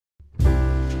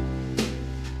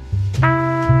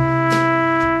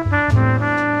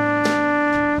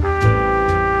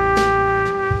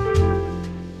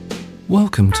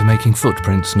Welcome to Making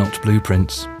Footprints, Not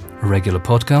Blueprints, a regular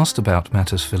podcast about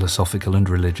matters philosophical and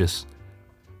religious.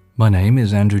 My name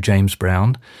is Andrew James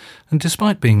Brown, and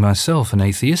despite being myself an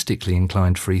atheistically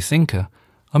inclined free thinker,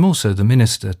 I'm also the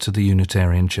minister to the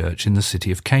Unitarian Church in the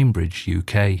city of Cambridge,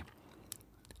 UK.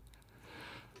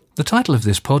 The title of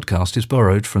this podcast is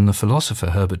borrowed from the philosopher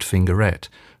Herbert Fingarette,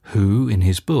 who, in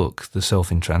his book, The Self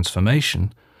in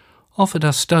Transformation, offered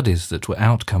us studies that were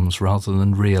outcomes rather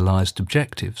than realised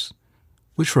objectives,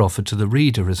 which were offered to the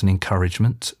reader as an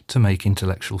encouragement to make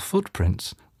intellectual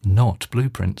footprints, not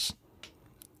blueprints.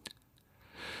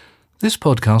 This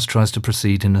podcast tries to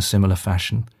proceed in a similar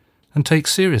fashion and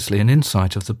takes seriously an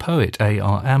insight of the poet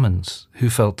A.R. Ammons, who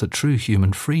felt that true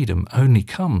human freedom only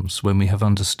comes when we have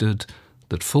understood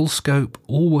that full scope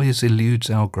always eludes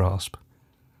our grasp,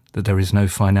 that there is no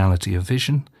finality of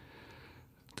vision,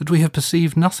 that we have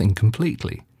perceived nothing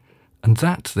completely, and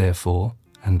that, therefore,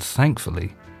 and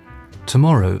thankfully,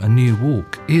 tomorrow a new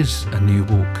walk is a new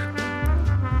walk.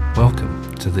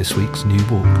 Welcome to this week's New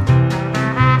Walk.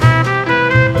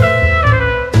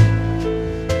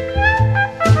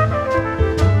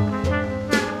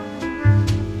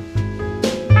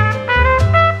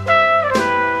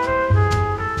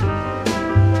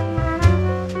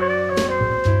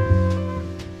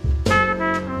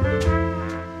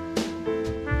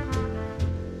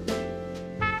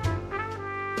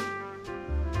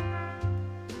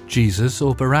 Jesus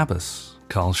or Barabbas,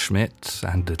 Carl Schmitt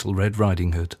and Little Red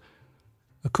Riding Hood.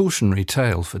 A cautionary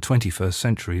tale for 21st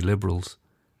century liberals.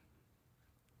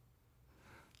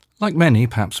 Like many,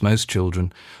 perhaps most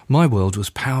children, my world was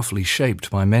powerfully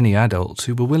shaped by many adults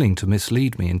who were willing to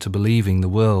mislead me into believing the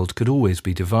world could always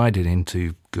be divided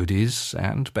into goodies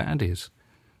and baddies.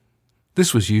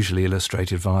 This was usually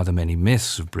illustrated via the many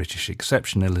myths of British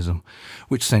exceptionalism,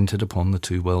 which centred upon the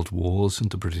two world wars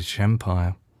and the British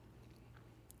Empire.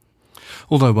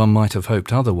 Although one might have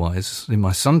hoped otherwise, in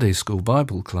my Sunday school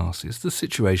Bible classes the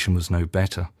situation was no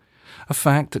better, a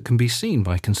fact that can be seen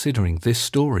by considering this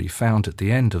story found at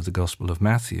the end of the Gospel of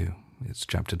Matthew. It's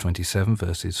chapter 27,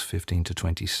 verses 15 to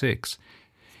 26.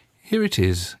 Here it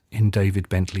is in David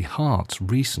Bentley Hart's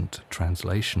recent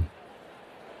translation.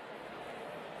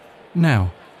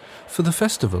 Now, for the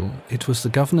festival, it was the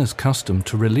governor's custom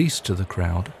to release to the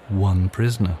crowd one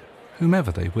prisoner,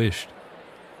 whomever they wished.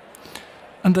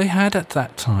 And they had at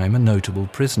that time a notable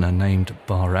prisoner named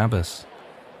Barabbas.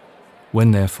 When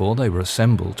therefore they were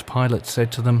assembled, Pilate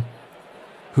said to them,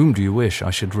 "Whom do you wish I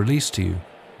should release to you,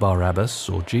 Barabbas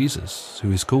or Jesus,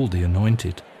 who is called the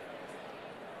Anointed?"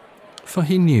 For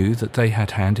he knew that they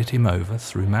had handed him over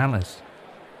through malice.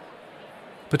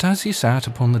 But as he sat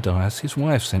upon the dais, his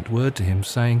wife sent word to him,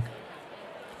 saying,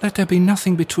 "Let there be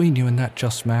nothing between you and that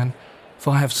just man,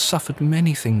 for I have suffered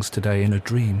many things today in a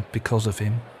dream because of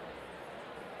him."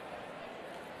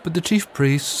 But the chief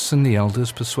priests and the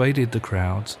elders persuaded the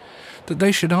crowds that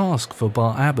they should ask for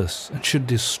Barabbas and should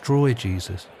destroy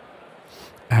Jesus.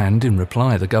 And in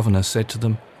reply the governor said to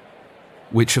them,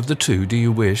 "Which of the two do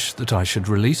you wish that I should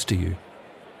release to you?"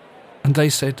 And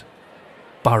they said,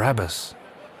 "Barabbas."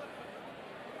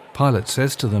 Pilate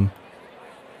says to them,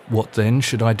 "What then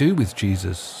should I do with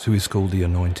Jesus, who is called the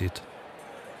Anointed?"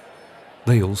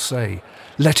 They all say,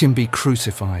 "Let him be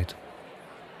crucified."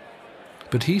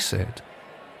 But he said,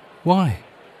 "Why?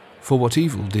 For what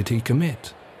evil did he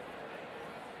commit?"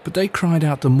 But they cried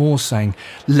out the more, saying,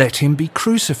 "Let him be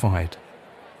crucified."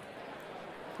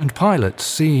 And Pilate,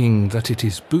 seeing that it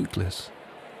is bootless,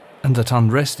 and that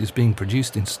unrest is being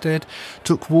produced instead,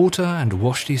 took water and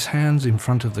washed his hands in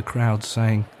front of the crowd,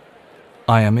 saying,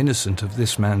 "I am innocent of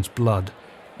this man's blood.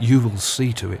 You will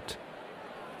see to it."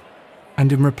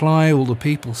 And in reply all the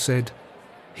people said,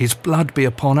 "His blood be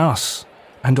upon us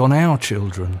and on our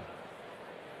children."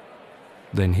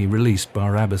 Then he released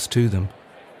Barabbas to them,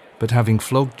 but having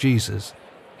flogged Jesus,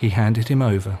 he handed him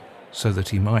over so that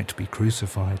he might be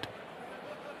crucified.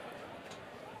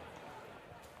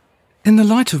 In the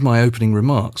light of my opening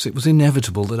remarks, it was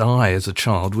inevitable that I, as a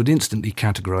child, would instantly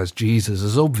categorize Jesus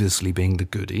as obviously being the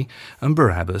goody and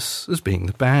Barabbas as being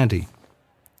the baddie.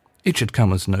 It should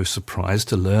come as no surprise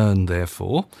to learn,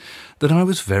 therefore, that I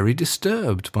was very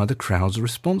disturbed by the crowd's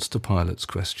response to Pilate's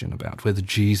question about whether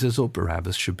Jesus or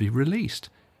Barabbas should be released.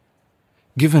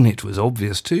 Given it was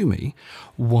obvious to me,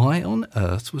 why on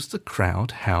earth was the crowd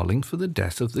howling for the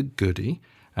death of the goody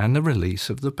and the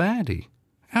release of the baddie?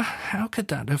 How could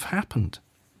that have happened?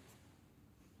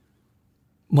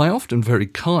 My often very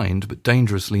kind but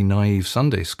dangerously naive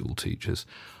Sunday school teachers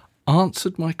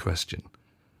answered my question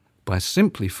by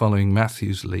simply following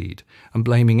Matthew's lead and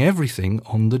blaming everything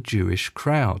on the Jewish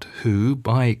crowd, who,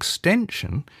 by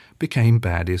extension, became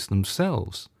baddies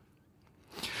themselves.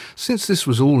 Since this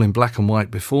was all in black and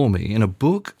white before me, in a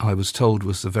book I was told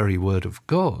was the very word of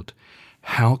God,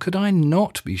 how could I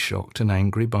not be shocked and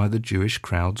angry by the Jewish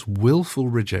crowd's willful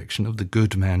rejection of the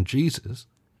good man Jesus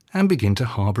and begin to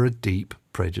harbour a deep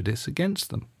prejudice against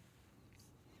them?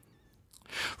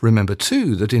 Remember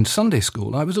too that in Sunday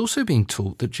school I was also being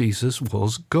taught that Jesus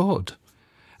was God.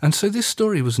 And so this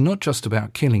story was not just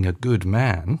about killing a good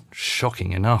man,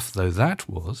 shocking enough though that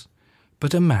was,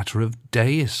 but a matter of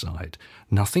deicide,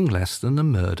 nothing less than the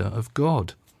murder of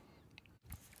God.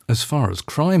 As far as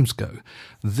crimes go,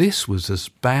 this was as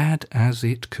bad as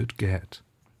it could get.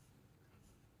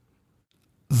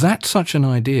 That such an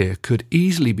idea could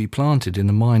easily be planted in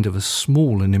the mind of a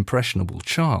small and impressionable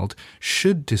child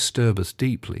should disturb us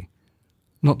deeply,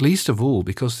 not least of all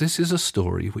because this is a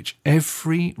story which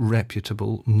every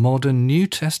reputable modern New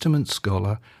Testament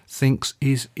scholar thinks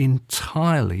is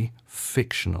entirely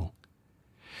fictional.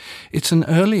 It's an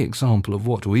early example of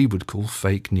what we would call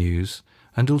fake news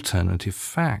and alternative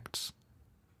facts.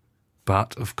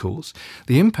 But, of course,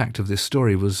 the impact of this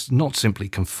story was not simply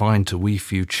confined to we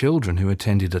few children who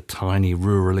attended a tiny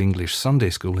rural English Sunday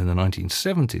school in the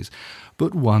 1970s,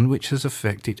 but one which has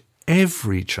affected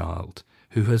every child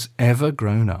who has ever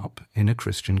grown up in a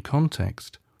Christian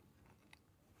context.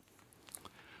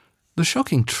 The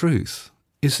shocking truth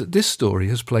is that this story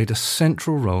has played a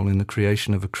central role in the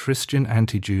creation of a Christian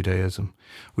anti-Judaism,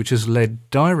 which has led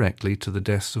directly to the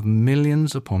deaths of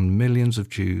millions upon millions of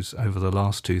Jews over the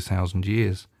last 2,000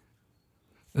 years.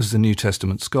 As the New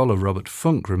Testament scholar Robert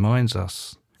Funk reminds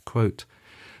us, quote,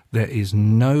 "There is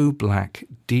no black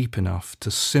deep enough to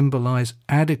symbolize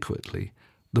adequately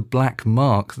the black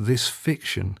mark this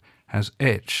fiction has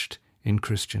etched in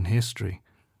Christian history,"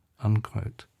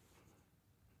 unquote.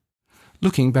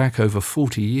 Looking back over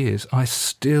 40 years, I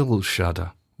still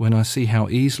shudder when I see how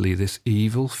easily this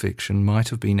evil fiction might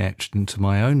have been etched into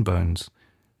my own bones.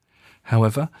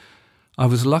 However, I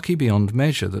was lucky beyond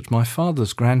measure that my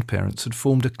father's grandparents had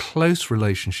formed a close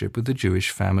relationship with the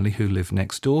Jewish family who lived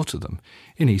next door to them,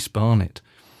 in East Barnet.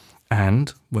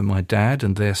 And, when my dad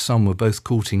and their son were both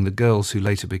courting the girls who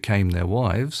later became their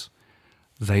wives,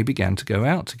 they began to go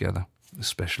out together,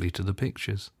 especially to the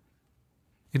pictures.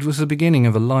 It was the beginning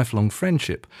of a lifelong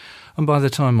friendship, and by the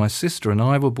time my sister and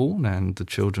I were born, and the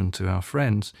children to our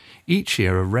friends, each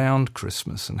year around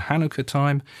Christmas and Hanukkah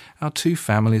time, our two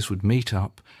families would meet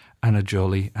up, and a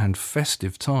jolly and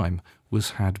festive time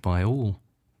was had by all.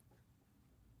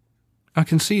 I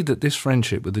can see that this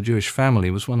friendship with the Jewish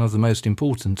family was one of the most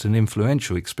important and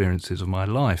influential experiences of my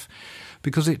life,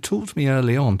 because it taught me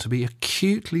early on to be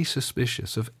acutely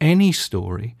suspicious of any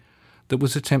story that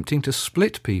was attempting to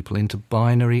split people into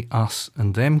binary us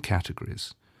and them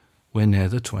categories, where ne'er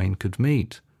the twain could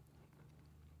meet.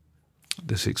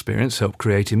 This experience helped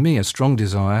create in me a strong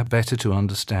desire better to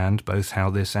understand both how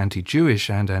this anti-Jewish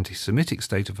and anti-Semitic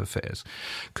state of affairs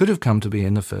could have come to be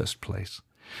in the first place,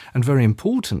 and very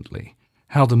importantly,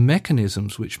 how the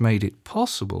mechanisms which made it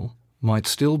possible might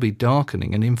still be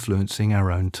darkening and influencing our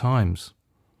own times.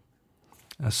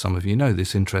 As some of you know,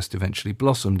 this interest eventually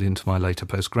blossomed into my later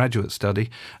postgraduate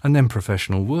study and then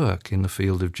professional work in the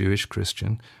field of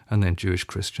Jewish-Christian and then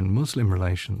Jewish-Christian-Muslim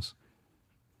relations.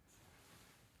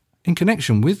 In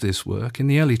connection with this work, in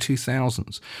the early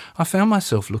 2000s, I found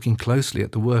myself looking closely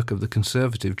at the work of the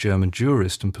conservative German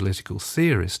jurist and political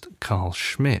theorist Carl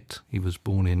Schmitt. He was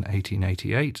born in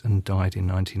 1888 and died in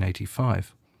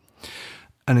 1985.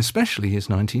 And especially his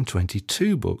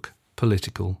 1922 book,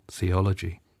 Political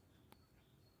Theology.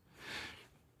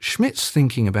 Schmitt's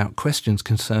thinking about questions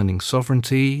concerning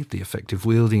sovereignty, the effective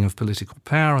wielding of political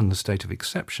power, and the state of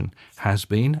exception has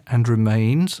been and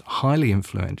remains highly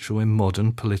influential in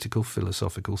modern political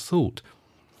philosophical thought.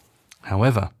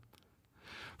 However,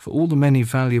 for all the many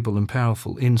valuable and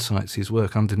powerful insights his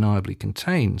work undeniably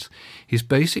contains, his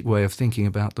basic way of thinking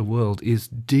about the world is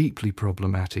deeply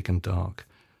problematic and dark,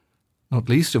 not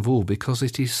least of all because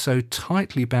it is so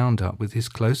tightly bound up with his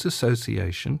close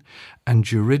association and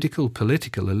juridical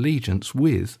political allegiance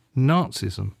with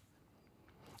Nazism.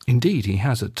 Indeed, he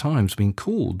has at times been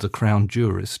called the crown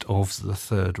jurist of the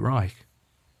Third Reich.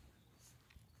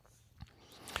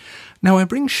 Now, I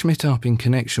bring Schmitt up in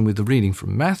connection with the reading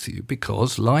from Matthew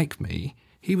because, like me,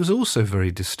 he was also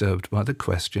very disturbed by the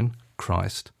question,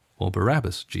 Christ or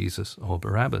Barabbas, Jesus or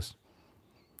Barabbas.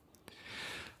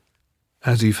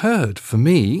 As you've heard, for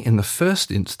me, in the first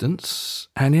instance,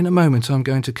 and in a moment I'm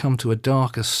going to come to a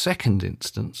darker second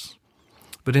instance,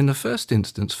 but in the first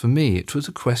instance, for me, it was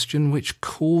a question which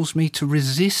caused me to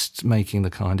resist making the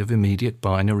kind of immediate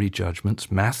binary judgments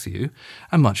Matthew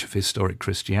and much of historic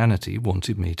Christianity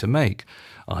wanted me to make,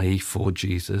 i.e. for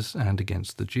Jesus and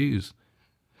against the Jews.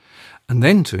 and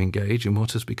then to engage in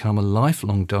what has become a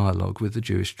lifelong dialogue with the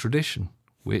Jewish tradition,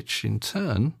 which in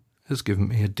turn has given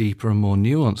me a deeper and more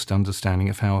nuanced understanding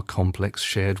of how a complex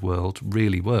shared world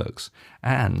really works,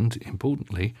 and,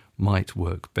 importantly, might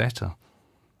work better.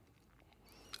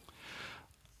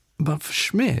 But for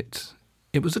Schmitt,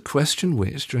 it was a question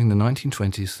which, during the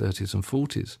 1920s, 30s and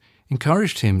 40s,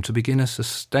 encouraged him to begin a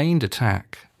sustained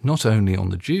attack not only on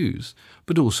the Jews,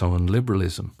 but also on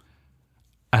liberalism.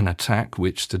 An attack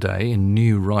which today, in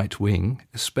new right-wing,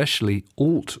 especially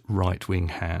alt-right-wing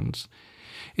hands,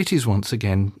 it is once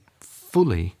again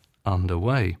fully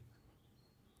underway.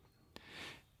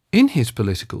 In his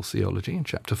political theology, in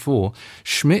Chapter 4,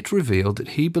 Schmitt revealed that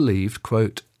he believed,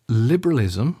 quote,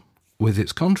 liberalism, with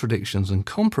its contradictions and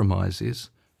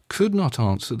compromises, could not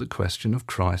answer the question of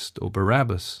Christ or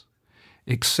Barabbas,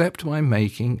 except by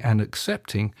making and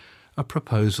accepting a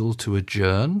proposal to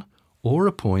adjourn or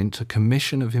appoint a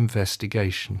commission of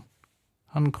investigation,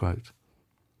 unquote.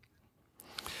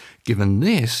 Given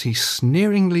this, he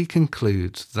sneeringly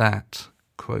concludes that,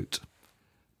 quote,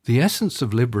 the essence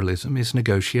of liberalism is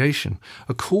negotiation,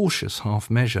 a cautious half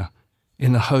measure,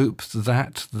 in the hope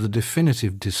that the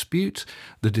definitive dispute,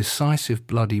 the decisive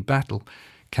bloody battle,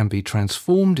 can be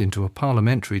transformed into a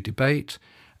parliamentary debate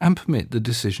and permit the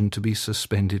decision to be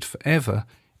suspended forever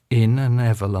in an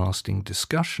everlasting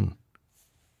discussion,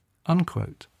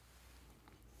 unquote.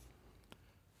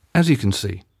 As you can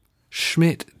see,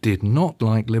 Schmitt did not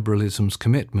like liberalism's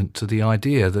commitment to the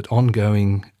idea that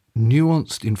ongoing,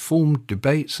 nuanced, informed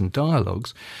debates and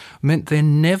dialogues meant there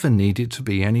never needed to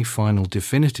be any final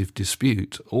definitive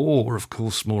dispute or, of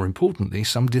course, more importantly,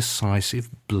 some decisive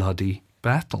bloody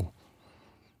battle.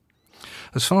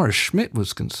 As far as Schmitt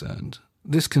was concerned,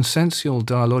 this consensual,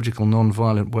 dialogical,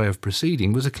 non-violent way of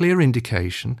proceeding was a clear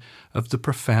indication of the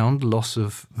profound loss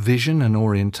of vision and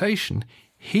orientation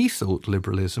he thought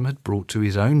liberalism had brought to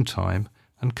his own time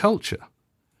and culture.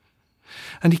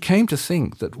 And he came to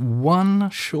think that one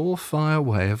surefire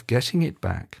way of getting it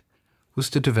back was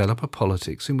to develop a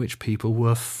politics in which people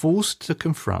were forced to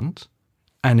confront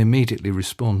and immediately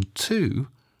respond to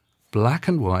black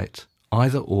and white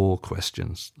either-or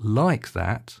questions like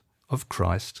that of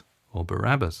Christ or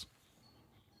Barabbas.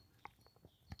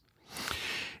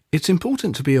 It's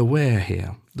important to be aware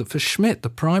here that for Schmitt the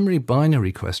primary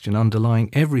binary question underlying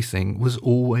everything was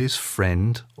always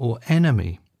friend or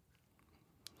enemy.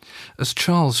 As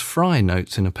Charles Fry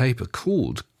notes in a paper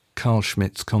called Carl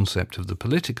Schmitt's Concept of the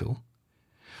Political,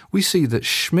 we see that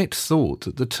Schmitt thought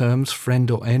that the terms friend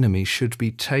or enemy should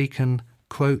be taken,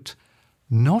 quote,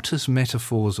 not as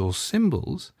metaphors or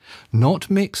symbols, not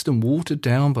mixed and watered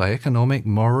down by economic,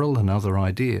 moral and other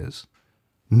ideas,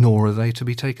 nor are they to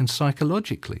be taken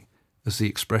psychologically as the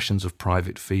expressions of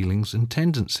private feelings and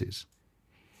tendencies.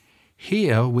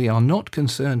 Here we are not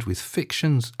concerned with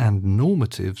fictions and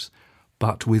normatives,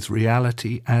 but with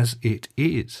reality as it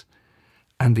is,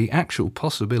 and the actual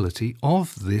possibility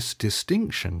of this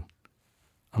distinction,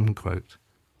 unquote.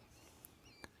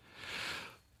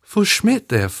 For Schmitt,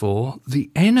 therefore,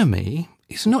 the enemy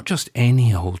is not just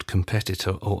any old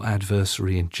competitor or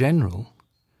adversary in general.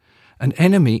 An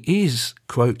enemy is,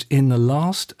 quote, in the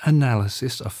last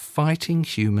analysis a fighting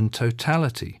human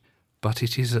totality, but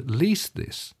it is at least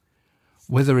this.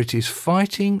 Whether it is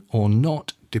fighting or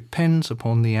not depends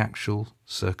upon the actual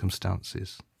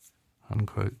circumstances,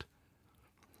 unquote.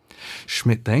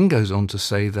 Schmitt then goes on to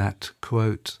say that,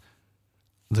 quote,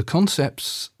 the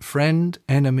concepts friend,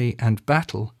 enemy and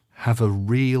battle have a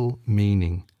real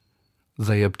meaning.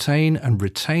 They obtain and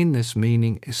retain this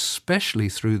meaning especially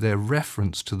through their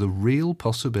reference to the real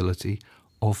possibility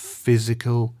of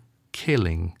physical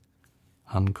killing,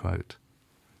 unquote.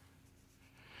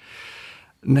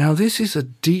 Now this is a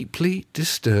deeply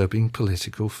disturbing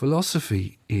political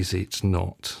philosophy, is it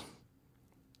not?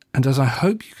 And as I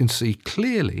hope you can see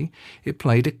clearly, it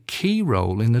played a key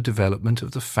role in the development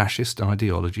of the fascist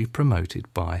ideology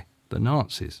promoted by the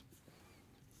Nazis.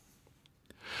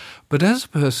 But as a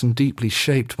person deeply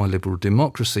shaped by liberal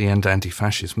democracy and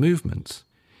anti-fascist movements,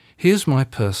 here's my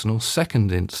personal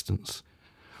second instance,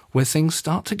 where things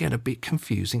start to get a bit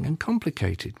confusing and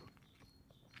complicated.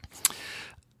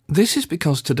 This is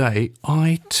because today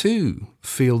I too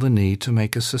feel the need to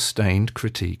make a sustained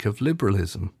critique of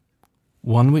liberalism,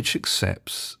 one which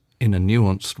accepts, in a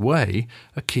nuanced way,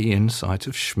 a key insight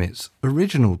of Schmitt's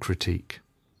original critique.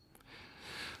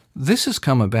 This has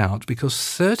come about because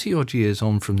 30-odd years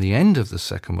on from the end of the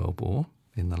Second World War,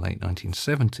 in the late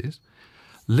 1970s,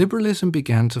 liberalism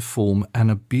began to form an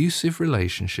abusive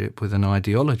relationship with an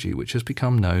ideology which has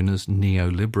become known as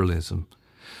neoliberalism.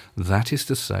 That is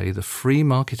to say, the free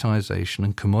marketisation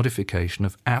and commodification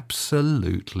of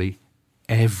absolutely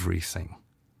everything.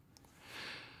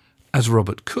 As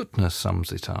Robert Kuttner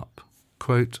sums it up,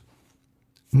 quote,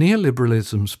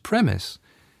 "Neoliberalism's premise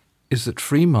is that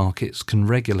free markets can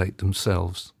regulate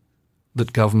themselves,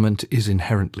 that government is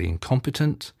inherently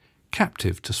incompetent,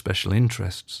 captive to special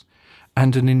interests,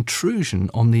 and an intrusion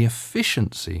on the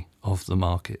efficiency of the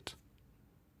market.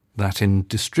 That in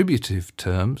distributive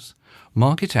terms,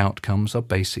 market outcomes are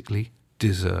basically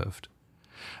deserved,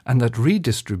 and that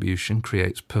redistribution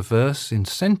creates perverse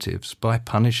incentives by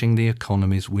punishing the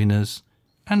economy's winners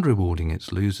and rewarding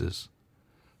its losers.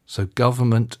 So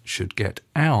government should get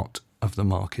out of the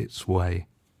market's way."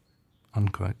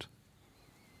 Unquote.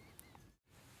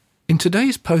 In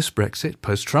today's post-Brexit,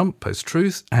 post-Trump,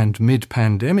 post-truth and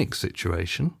mid-pandemic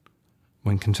situation,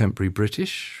 when contemporary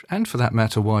British, and for that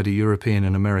matter wider European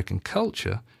and American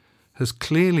culture, has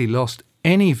clearly lost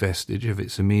any vestige of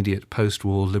its immediate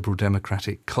post-war liberal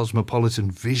democratic cosmopolitan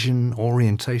vision,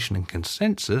 orientation and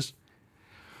consensus,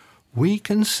 we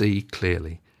can see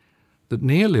clearly that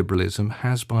neoliberalism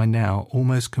has by now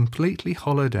almost completely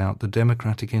hollowed out the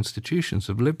democratic institutions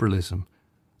of liberalism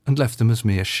and left them as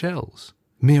mere shells,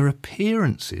 mere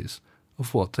appearances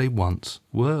of what they once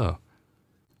were.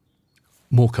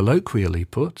 More colloquially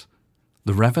put,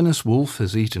 the ravenous wolf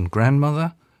has eaten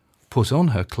grandmother, put on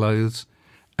her clothes,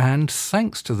 and,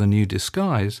 thanks to the new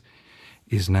disguise,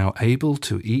 is now able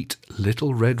to eat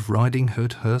Little Red Riding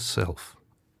Hood herself,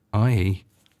 i.e.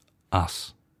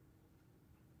 us.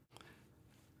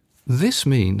 This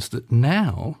means that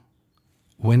now,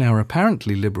 when our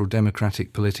apparently liberal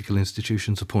democratic political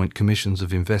institutions appoint commissions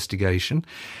of investigation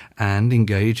and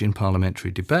engage in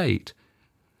parliamentary debate,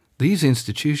 these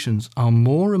institutions are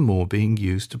more and more being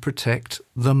used to protect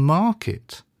the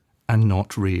market and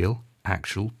not real,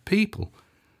 actual people.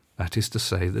 That is to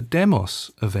say, the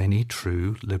demos of any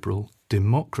true liberal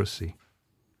democracy.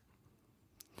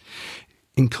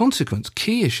 In consequence,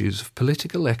 key issues of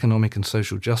political, economic and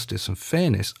social justice and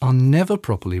fairness are never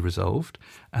properly resolved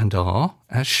and are,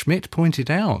 as Schmitt pointed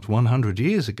out 100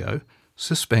 years ago,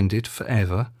 suspended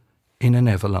forever in an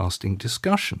everlasting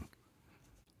discussion.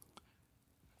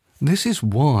 This is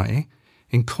why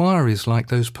inquiries like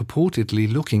those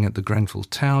purportedly looking at the Grenfell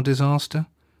Tower disaster,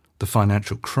 the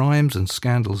financial crimes and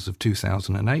scandals of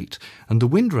 2008 and the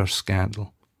Windrush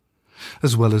scandal,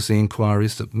 as well as the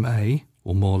inquiries that may,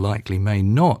 or more likely may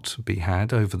not, be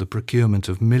had over the procurement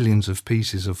of millions of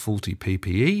pieces of faulty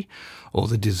PPE or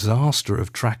the disaster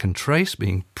of track and trace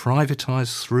being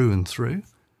privatised through and through.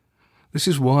 This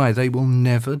is why they will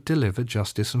never deliver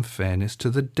justice and fairness to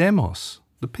the demos,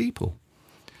 the people,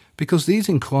 because these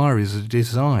inquiries are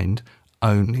designed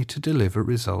only to deliver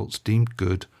results deemed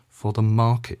good for the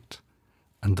market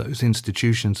and those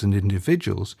institutions and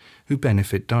individuals who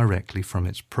benefit directly from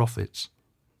its profits.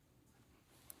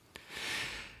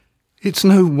 It's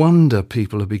no wonder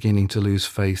people are beginning to lose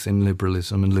faith in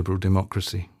liberalism and liberal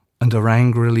democracy and are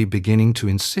angrily beginning to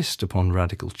insist upon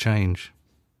radical change.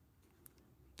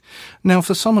 Now,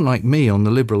 for someone like me on the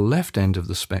liberal left end of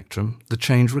the spectrum, the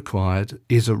change required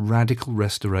is a radical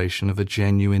restoration of a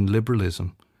genuine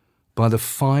liberalism by the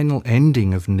final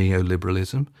ending of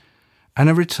neoliberalism and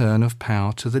a return of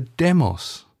power to the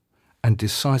demos and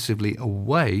decisively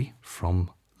away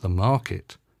from the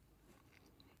market.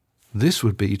 This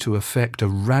would be to effect a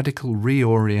radical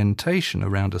reorientation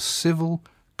around a civil,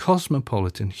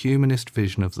 cosmopolitan, humanist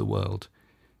vision of the world,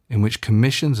 in which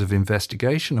commissions of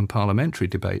investigation and parliamentary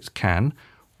debates can,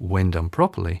 when done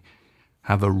properly,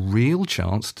 have a real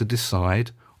chance to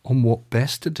decide on what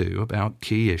best to do about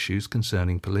key issues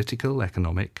concerning political,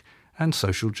 economic, and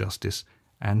social justice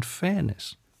and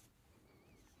fairness.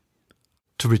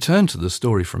 To return to the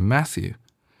story from Matthew,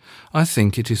 I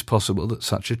think it is possible that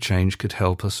such a change could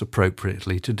help us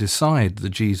appropriately to decide the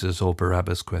Jesus or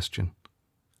Barabbas question.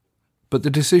 But the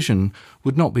decision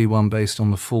would not be one based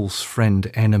on the false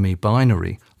friend-enemy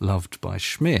binary loved by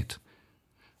Schmitt,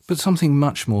 but something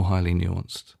much more highly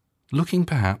nuanced, looking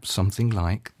perhaps something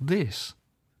like this.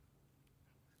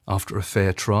 After a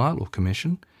fair trial or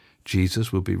commission,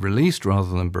 Jesus will be released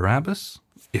rather than Barabbas,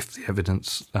 if the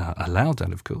evidence allowed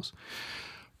that, of course.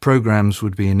 Programs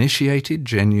would be initiated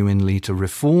genuinely to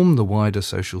reform the wider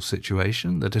social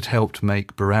situation that had helped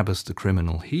make Barabbas the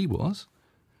criminal he was.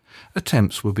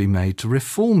 Attempts would be made to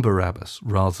reform Barabbas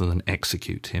rather than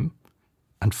execute him.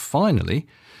 And finally,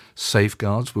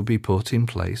 safeguards would be put in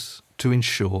place to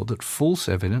ensure that false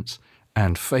evidence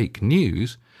and fake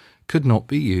news could not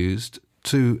be used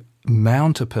to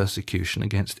mount a persecution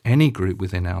against any group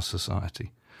within our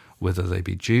society, whether they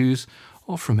be Jews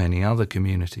or from any other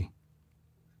community.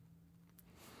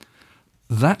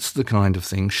 That's the kind of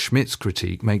thing Schmitt's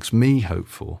critique makes me hope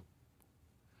for.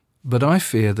 But I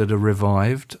fear that a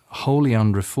revived, wholly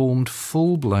unreformed,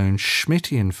 full-blown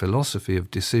Schmittian philosophy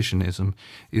of decisionism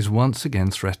is once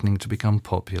again threatening to become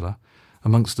popular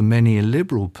amongst the many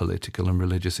illiberal political and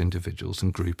religious individuals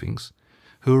and groupings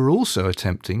who are also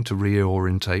attempting to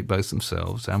reorientate both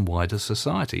themselves and wider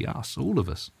society, us, all of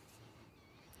us.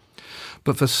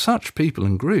 But for such people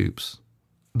and groups,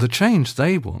 the change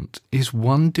they want is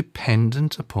one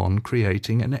dependent upon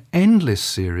creating an endless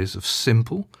series of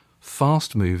simple,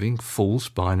 fast-moving, false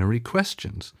binary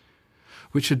questions,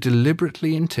 which are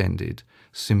deliberately intended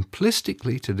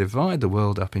simplistically to divide the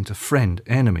world up into friend,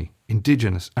 enemy,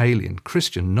 indigenous, alien,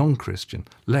 Christian, non-Christian,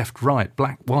 left, right,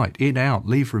 black, white, in, out,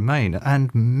 leave, remain,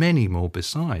 and many more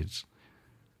besides.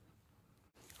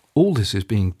 All this is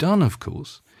being done, of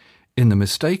course, in the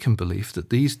mistaken belief that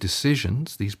these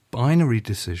decisions, these binary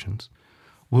decisions,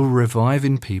 will revive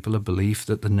in people a belief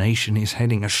that the nation is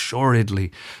heading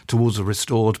assuredly towards a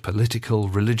restored political,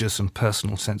 religious and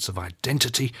personal sense of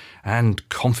identity and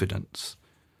confidence.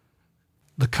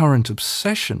 The current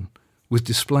obsession with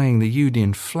displaying the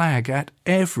Union flag at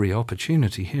every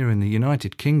opportunity here in the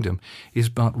United Kingdom is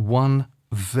but one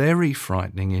very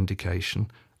frightening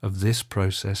indication of this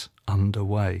process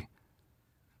underway.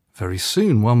 Very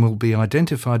soon one will be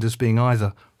identified as being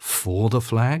either for the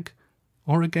flag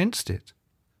or against it.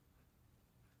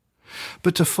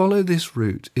 But to follow this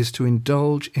route is to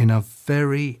indulge in a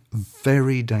very,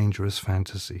 very dangerous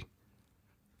fantasy,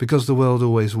 because the world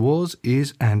always was,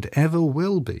 is, and ever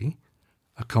will be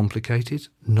a complicated,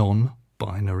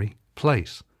 non-binary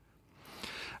place.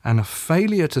 And a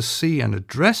failure to see and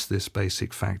address this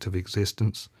basic fact of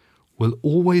existence will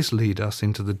always lead us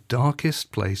into the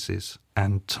darkest places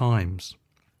and times,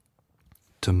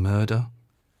 to murder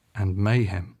and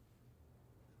mayhem.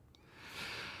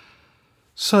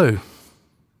 So,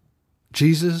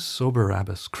 Jesus or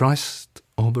Barabbas, Christ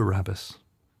or Barabbas,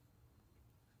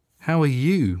 how are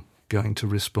you going to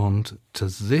respond to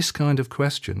this kind of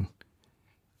question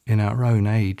in our own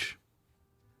age?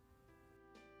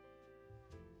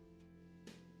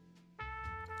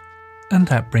 And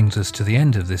that brings us to the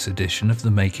end of this edition of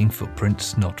the Making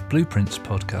Footprints, Not Blueprints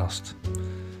podcast.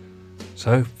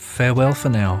 So, farewell for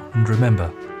now, and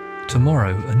remember,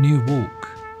 tomorrow a new walk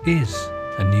is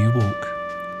a new walk.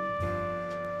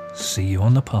 See you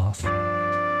on the path.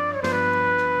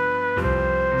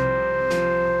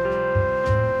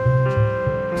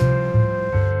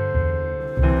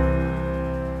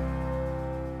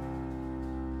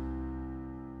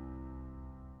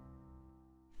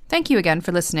 Thank you again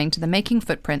for listening to the Making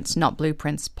Footprints, Not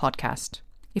Blueprints podcast.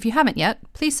 If you haven't yet,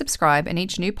 please subscribe and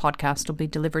each new podcast will be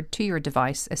delivered to your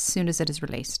device as soon as it is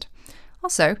released.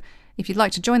 Also, if you'd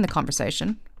like to join the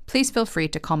conversation, please feel free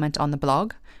to comment on the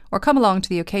blog or come along to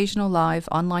the occasional live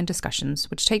online discussions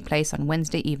which take place on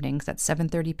Wednesday evenings at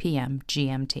 7:30 p.m.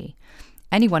 GMT.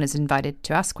 Anyone is invited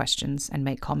to ask questions and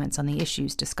make comments on the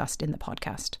issues discussed in the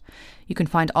podcast. You can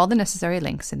find all the necessary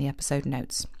links in the episode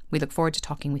notes. We look forward to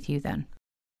talking with you then.